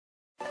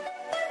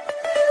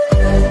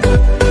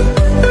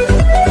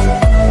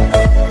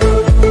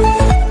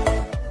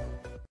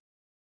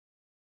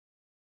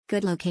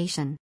Good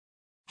location.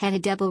 Had a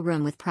double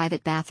room with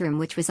private bathroom,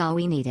 which was all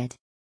we needed.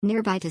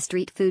 Nearby to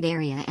street food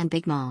area and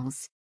big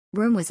malls.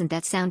 Room wasn't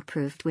that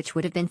soundproofed, which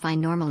would have been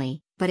fine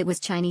normally, but it was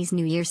Chinese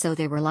New Year, so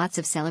there were lots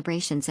of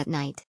celebrations at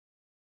night.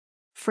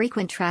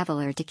 Frequent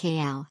traveler to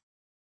KL.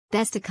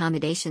 Best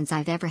accommodations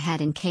I've ever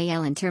had in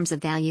KL in terms of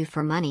value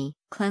for money,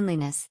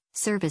 cleanliness,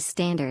 service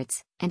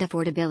standards, and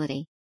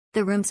affordability.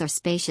 The rooms are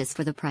spacious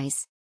for the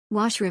price.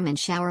 Washroom and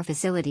shower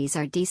facilities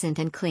are decent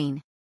and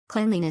clean.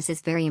 Cleanliness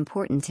is very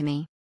important to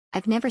me.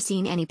 I've never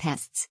seen any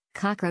pests,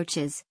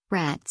 cockroaches,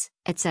 rats,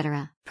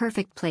 etc.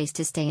 Perfect place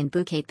to stay in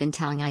Bukit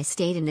Bintang. I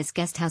stayed in this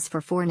guest house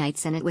for 4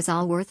 nights and it was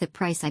all worth the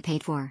price I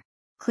paid for.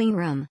 Clean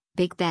room,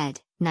 big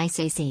bed, nice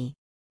AC.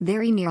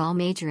 Very near all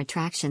major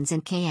attractions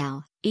in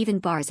KL, even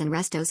bars and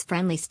restos.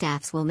 Friendly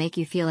staffs will make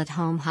you feel at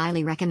home.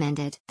 Highly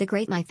recommended. The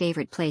Great. My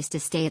favorite place to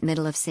stay at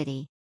middle of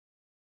city.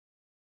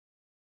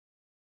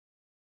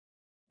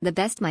 The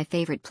best. My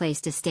favorite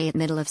place to stay at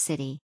middle of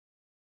city.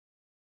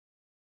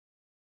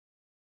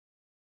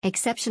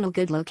 Exceptional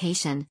good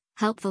location,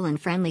 helpful and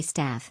friendly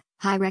staff,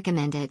 high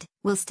recommended,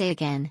 will stay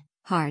again,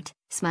 heart,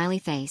 smiley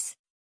face.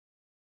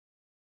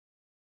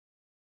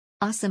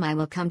 Awesome, I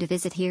will come to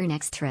visit here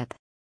next trip.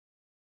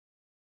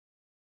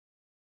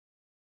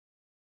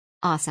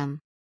 Awesome.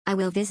 I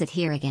will visit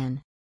here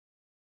again.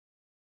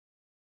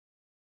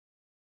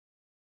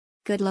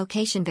 Good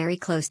location, very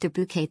close to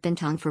Bukit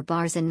Bintang for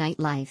bars and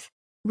nightlife.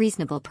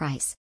 Reasonable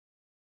price.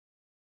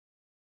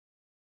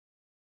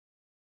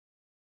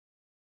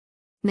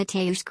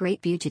 Mateusz.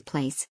 Great budget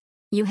place.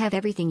 You have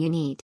everything you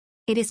need.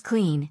 It is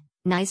clean,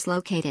 nice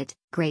located,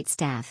 great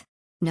staff.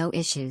 No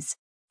issues.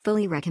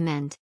 Fully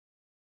recommend.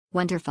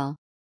 Wonderful.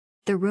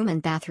 The room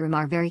and bathroom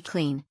are very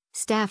clean,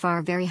 staff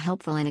are very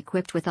helpful and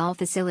equipped with all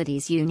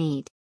facilities you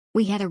need.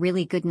 We had a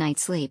really good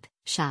night's sleep,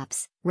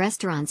 shops,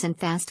 restaurants and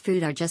fast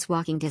food are just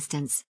walking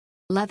distance.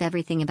 Love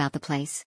everything about the place.